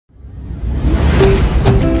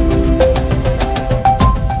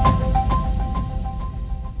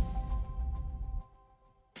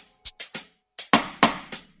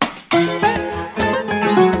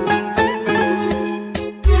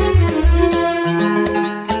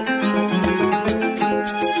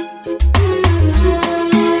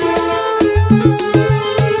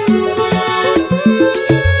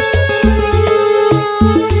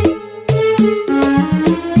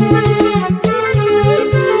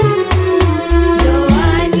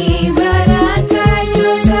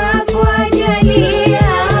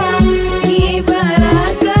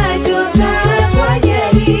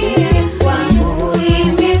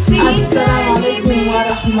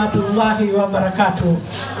warahmatullahi wabarakatuh.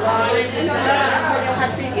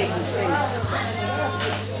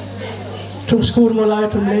 Tumshukuru Mola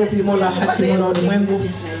wetu mlezi, Mola haki, Mola ulimwengu.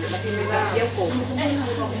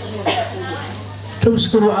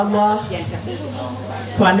 Tumshukuru Allah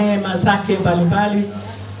kwa neema zake mbalimbali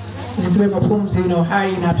zikiwemo pumzi na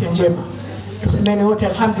uhai na afya njema. Tusemeni wote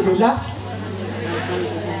alhamdulillah.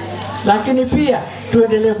 Lakini pia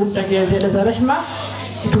tuendelee kumtakia ziada za rehema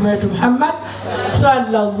Mtume wetu Muhammad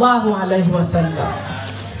sallallahu alaihi wasallam.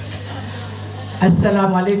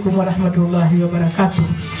 Assalamu alaikum wa rahmatullahi wa barakatuh.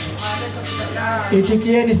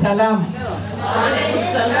 Itikieni salamu.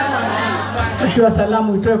 Kwa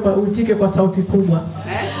salamu uitike kwa sauti kubwa.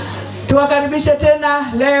 Tuwakaribishe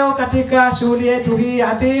tena leo katika shughuli yetu hii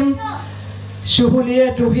adhim, shughuli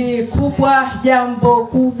yetu hii kubwa, jambo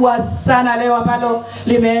kubwa sana leo ambalo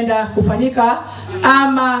limeenda kufanyika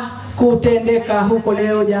ama kutendeka huko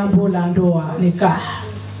leo, jambo la ndoa, nikah.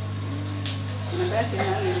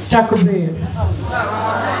 Takbir.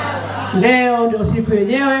 Leo ndio siku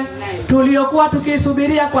yenyewe tuliyokuwa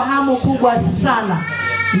tukisubiria kwa hamu kubwa sana,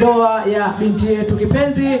 ndoa ya binti yetu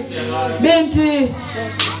kipenzi, binti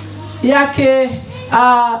yake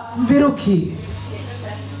Biharusi.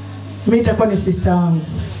 Mimi nitakuwa ni sister wangu,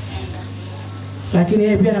 lakini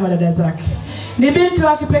yeye pia na madada zake. Ni binti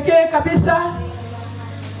wa kipekee kabisa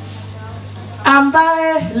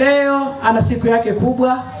ambaye leo ana siku yake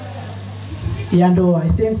kubwa ya ndoa. I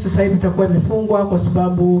think sasa hivi itakuwa imefungwa kwa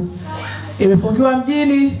sababu imefungiwa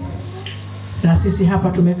mjini na sisi hapa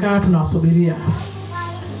tumekaa tunawasubiria.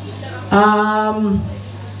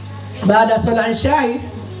 Baada ya swala Isha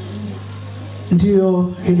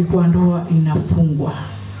ndio ilikuwa ndoa inafungwa.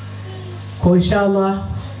 Kwa inshallah,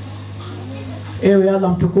 ewe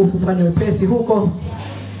Allah mtukufu, fanya wepesi huko,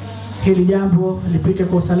 hili jambo lipite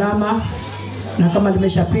kwa usalama, na kama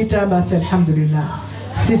limeshapita basi alhamdulillah.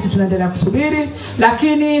 Sisi tunaendelea kusubiri,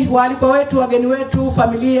 lakini waalikwa wetu, wageni wetu,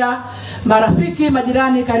 familia, marafiki,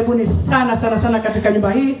 majirani, karibuni sana sana sana katika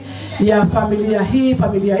nyumba hii ya familia hii,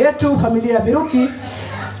 familia yetu, familia ya Biharusi.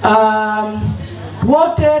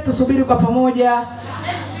 Wote tusubiri kwa pamoja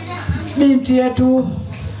binti yetu,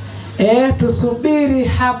 tusubiri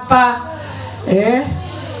hapa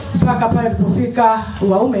mpaka pale tulipofika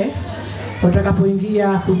waume watakapoingia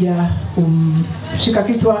kuja kumshika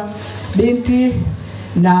kichwa binti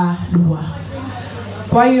na dua.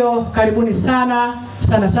 Kwa hiyo karibuni sana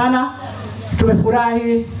sana sana.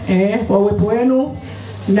 Tumefurahi kwa uwepo wenu,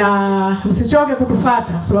 na msichoke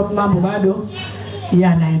kutufuata sababu mambo bado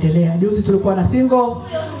yanaendelea. Juzi tulikuwa na single,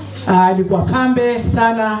 ilikuwa Pambe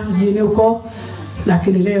sana mjini huko,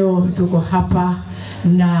 lakini leo tuko hapa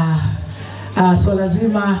na swala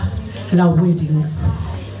zima la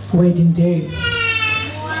wedding day.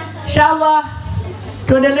 Inshallah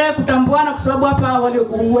tuendelee kutambuana kwa sababu hapa wale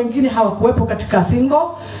wengine hawakuwepo katika single.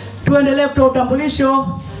 Tuendelee kutoa utambulisho.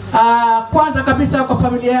 Kwanza kabisa kwa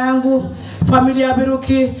familia yangu, familia ya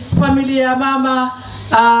Biharusi, familia ya mama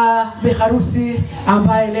Biharusi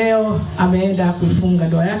ambaye leo ameenda kuifunga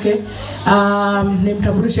ndoa yake.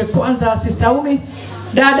 Nimtambulishe kwanza sister Umi,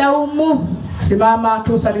 dada Umu, simama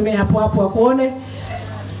tu salimie hapo hapo akuone.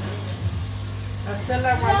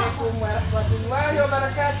 Assalamu alaikum wa rahmatullahi wa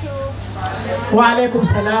barakatuh. Wa alaikum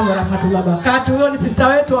salam wa rahmatullahi wa barakatuh. Huyo ni sister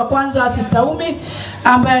wetu wa kwanza, sister Umi,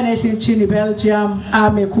 ambaye anaishi nchini Belgium.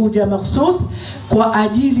 Amekuja makhsus kwa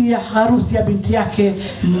ajili ya harusi ya binti yake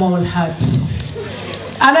Molhat.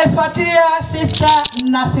 Anayefuatia sister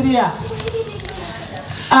Nasria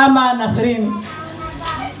ama Nasrin.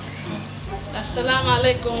 Assalamu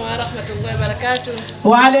alaikum wa rahmatullahi wa barakatuh.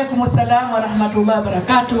 Wa alaikum salam wa rahmatullahi wa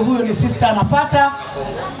barakatuh. Huyo ni sister anapata.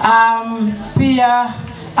 Pia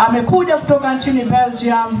amekuja kutoka nchini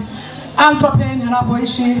Belgium, Antwerpen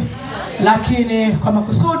anapoishi, lakini kwa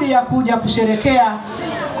makusudi ya kuja kusherekea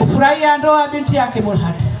kufurahia ndoa binti yake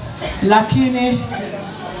Molhat. Lakini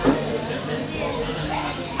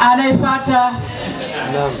anayefuata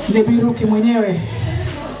ni Biharusi mwenyewe,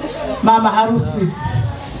 mama harusi.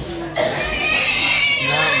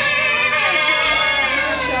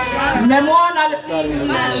 Mmemwona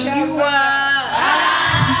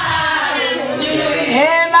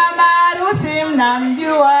mama harusi,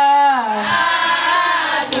 mnamjua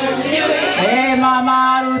mama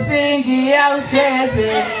harusi, ingia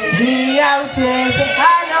ucheze,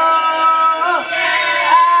 halo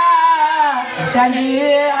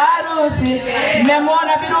shangilie harusi.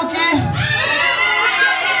 Mmemwona Biharusi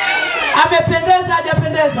amependeza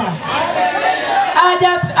hajapendeza?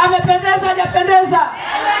 Amependeza hajapendeza?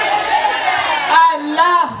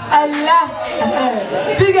 Allah Allah,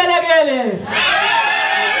 piga legele.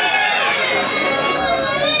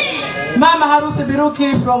 Mama harusi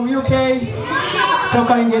Biruki from UK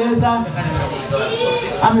toka Uingereza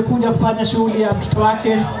amekuja kufanya shughuli ya mtoto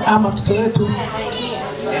wake ama mtoto wetu.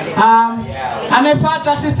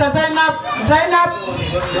 Amefuata Sister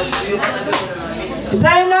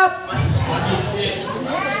Zainab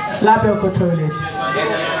labda uko toilet.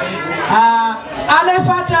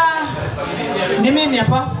 Anayefuata ni mimi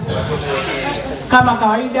hapa. Kama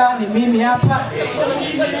kawaida ni mimi hapa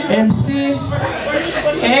MC.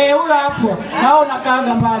 Huyo hapo naona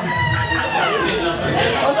kaaga mbali.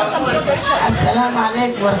 Assalamu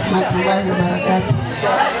alaykum wa rahmatullahi wa barakatuh.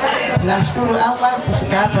 Nashukuru Allah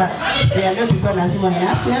kufika hapa siku ya leo, tulikuwa lazima ni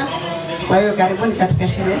afya. Kwa hiyo karibuni katika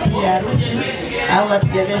sherehe yetu ya harusi. Allah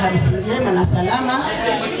tujalie harusi njema na salama.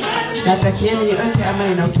 Natakieni yote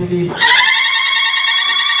amani na utulivu.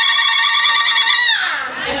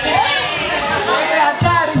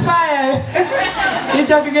 Hatari fire.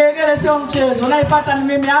 Hicho kigegele sio mchezo. Unaipata ni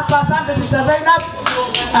mimi hapa. Asante Sister Zainab.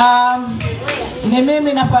 Ni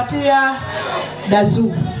mimi nafuatia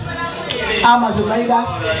Dazuu ama Zubaida.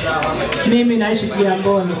 Mimi naishi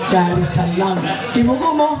Kigamboni, Dar es Salaam.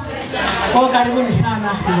 Kibugumo. Kwa karibuni sana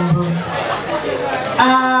Kigamboni.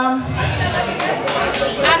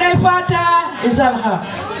 Anaipata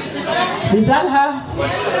Izalha.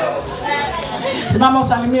 Simama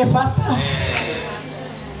usalimie pastor.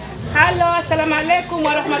 Hello, assalamu alaikum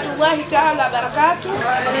wa rahmatullahi ta'ala wa barakatuh.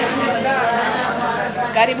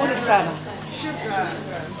 Karibuni sana.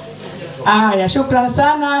 Ya shukrani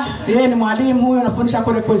sana. Yeye ni mwalimu huyu anafundisha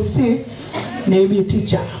kule KC, ni IB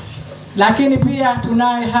teacher. Lakini pia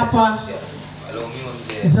tunaye hapa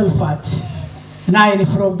Zulfat. Naye ni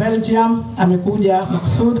from Belgium, amekuja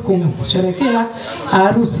maksud kumsherehekea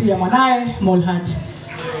harusi ya mwanae Mulhat.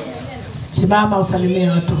 Simama usalimie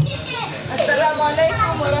watu. Assalamu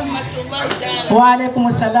alaikum wa rahmatullahi ta'ala. Wa alaikum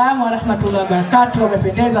assalam wa rahmatullahi wa barakatuh.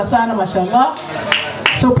 Wamependeza sana mashallah.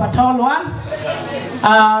 Super tall one.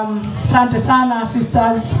 Asante sana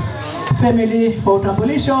sisters family kwa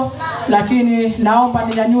utambulisho, lakini naomba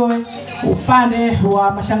ninyanyue upande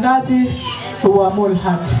wa mashangazi wa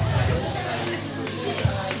Mulhat.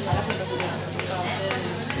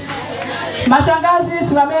 Mashangazi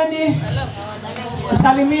simameni,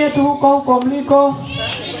 msalimie tu huko mliko.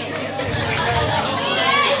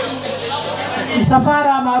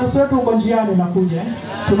 Msafara maharusi wetu uko njiani unakuja.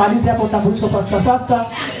 Tumalize hapo utambulisho pasta.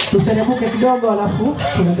 Tuserebuke kidogo alafu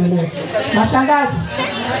tuendelee. Mashangazi.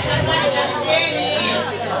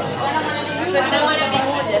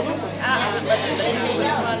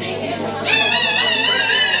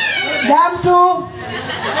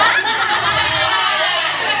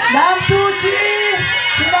 Damtuchi.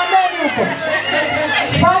 Simameni huko.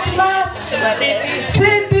 Fatma.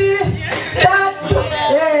 Cindy.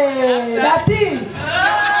 Dati.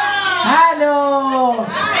 Hello.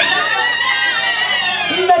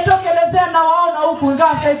 Nimetokelezea na waona huku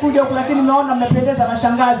ingawa haikuja huku, lakini nimeona mmependeza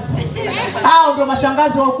mashangazi. Hao ndio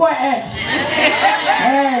mashangazi wa ukwe.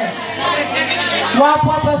 Wapo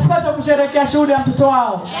hapa special kusherehekea shughuli ya mtoto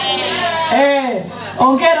wao.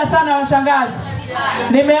 Hongera sana mashangazi.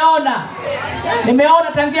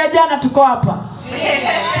 Nimeona tangia jana tuko hapa.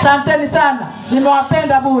 Asanteni sana.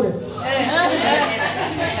 Nimewapenda bure.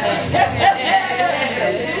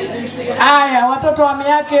 Watoto wa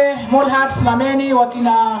miake Mulhat simameni,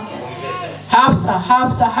 wakina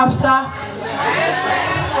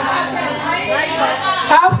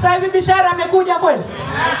Hafsa hivi bishara amekuja kweli?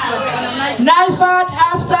 Naifat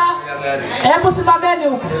Hafsa. Hebu simameni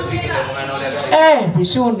huko.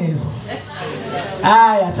 Bishuni.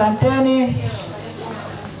 Asanteni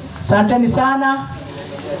sana.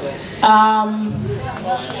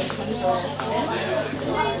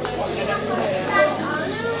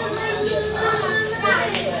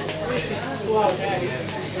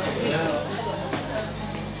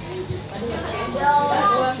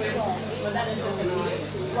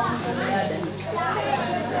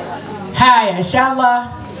 Inshallah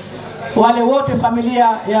wale wote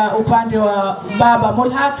familia ya upande wa baba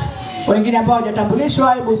Mulhat, wengine ambao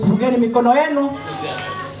hawajatambulishwa, hebu pungeni mikono yenu.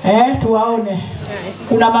 Tuwaone.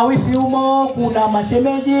 Kuna mawifi humo, kuna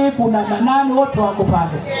mashemeji, kuna manani, wote wako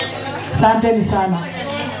pale. Asanteni sana.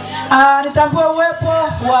 Nitambue uwepo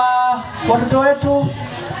wa watoto wetu,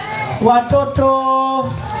 watoto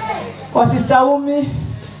wa Sister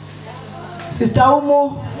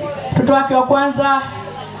Umu, mtoto wake wa kwanza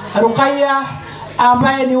Rukaya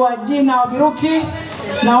ambaye ni wa jina wa Biruki,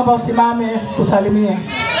 naomba usimame kusalimia.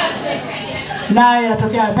 Naye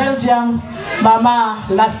anatokea Belgium, mama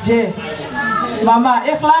Last J. Mama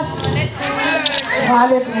Ikhlas. Wa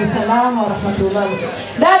alaikum assalam wa rahmatullahi.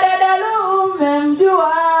 Dada Dalu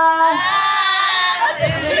mmemjua.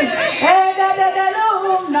 Dada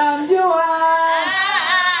Dazuu mnamjua?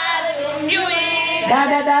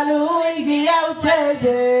 Dada Dazuu ingia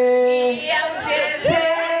ucheze.